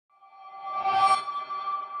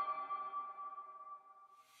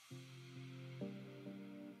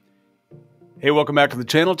Hey, welcome back to the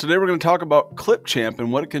channel. Today we're going to talk about clipchamp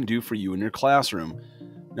and what it can do for you in your classroom.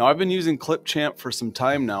 Now, I've been using clipchamp for some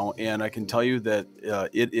time now, and I can tell you that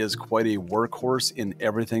it is quite a workhorse in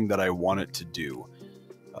everything that I want it to do.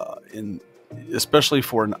 Especially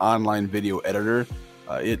for an online video editor,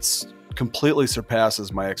 it's completely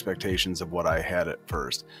surpasses my expectations of what I had at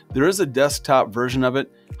first. There is a desktop version of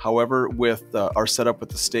it. However, with our setup with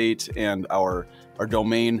the state and our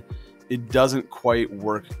domain, it doesn't quite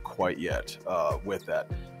work quite yet with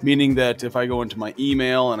that. Meaning that if I go into my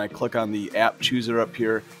email and I click on the app chooser up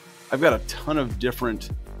here, I've got a ton of different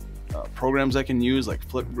programs I can use, like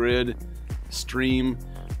Flipgrid, Stream,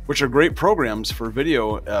 which are great programs for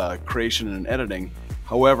video creation and editing.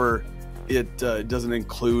 However, it doesn't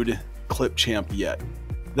include clipchamp yet.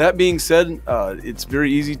 That being said, it's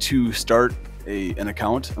very easy to start an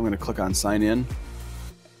account. I'm going to click on sign in.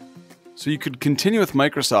 So you could continue with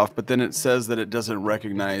Microsoft, but then it says that it doesn't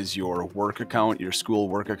recognize your work account, your school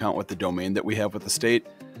work account with the domain that we have with the state.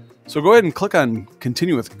 So go ahead and click on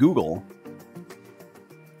continue with Google.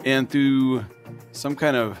 And through some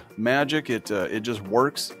kind of magic, it just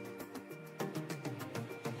works.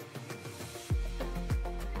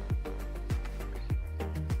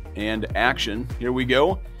 And action, here we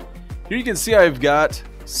go. Here you can see I've got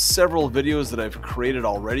several videos that I've created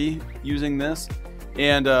already using this.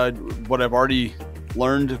 And what I've already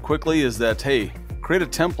learned quickly is that, hey, create a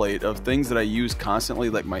template of things that I use constantly,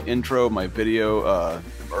 like my intro, my video,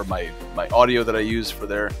 or my audio that I use for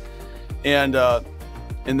there. And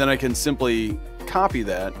then I can simply copy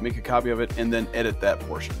that, make a copy of it, and then edit that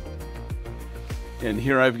portion. And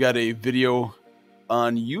here I've got a video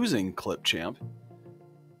on using clipchamp.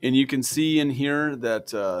 And you can see in here that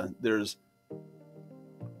there's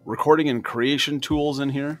recording and creation tools in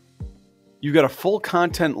here. You've got a full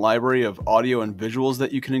content library of audio and visuals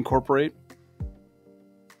that you can incorporate.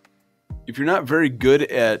 If you're not very good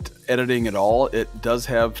at editing at all, it does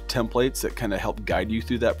have templates that kind of help guide you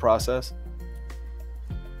through that process.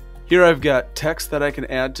 Here I've got text that I can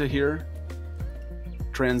add to here,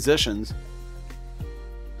 transitions,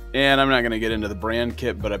 and I'm not going to get into the brand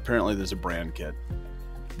kit, but apparently there's a brand kit.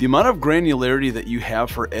 The amount of granularity that you have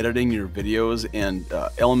for editing your videos and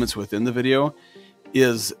elements within the video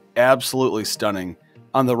is absolutely stunning.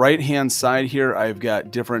 On the right hand side here, I've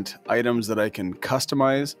got different items that I can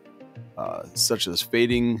customize, such as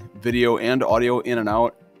fading video and audio in and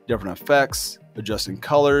out, different effects, adjusting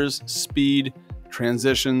colors, speed,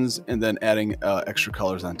 transitions, and then adding extra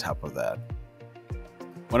colors on top of that.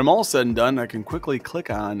 When I'm all said and done, I can quickly click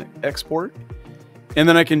on export, and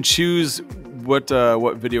then I can choose what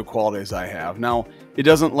video qualities I have. Now, it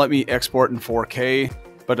doesn't let me export in 4K,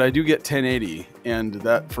 but I do get 1080, and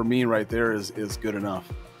that for me right there is good enough.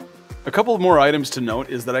 A couple of more items to note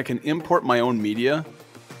is that I can import my own media,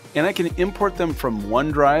 and I can import them from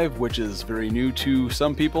OneDrive, which is very new to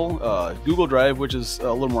some people, Google Drive, which is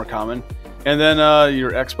a little more common, and then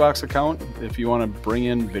your Xbox account if you want to bring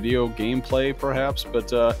in video gameplay perhaps, but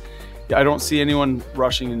yeah, I don't see anyone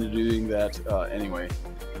rushing into doing that anyway.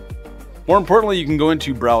 More importantly, you can go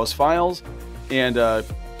into Browse Files and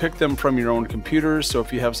pick them from your own computer. So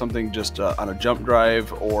if you have something just on a jump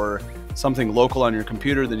drive or something local on your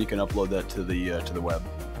computer, then you can upload that to the web.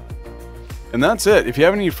 And that's it. If you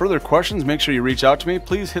have any further questions, make sure you reach out to me.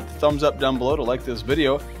 Please hit the thumbs up down below to like this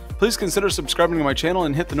video. Please consider subscribing to my channel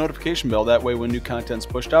and hit the notification bell. That way when new content's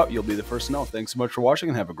pushed out, you'll be the first to know. Thanks so much for watching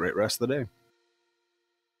and have a great rest of the day.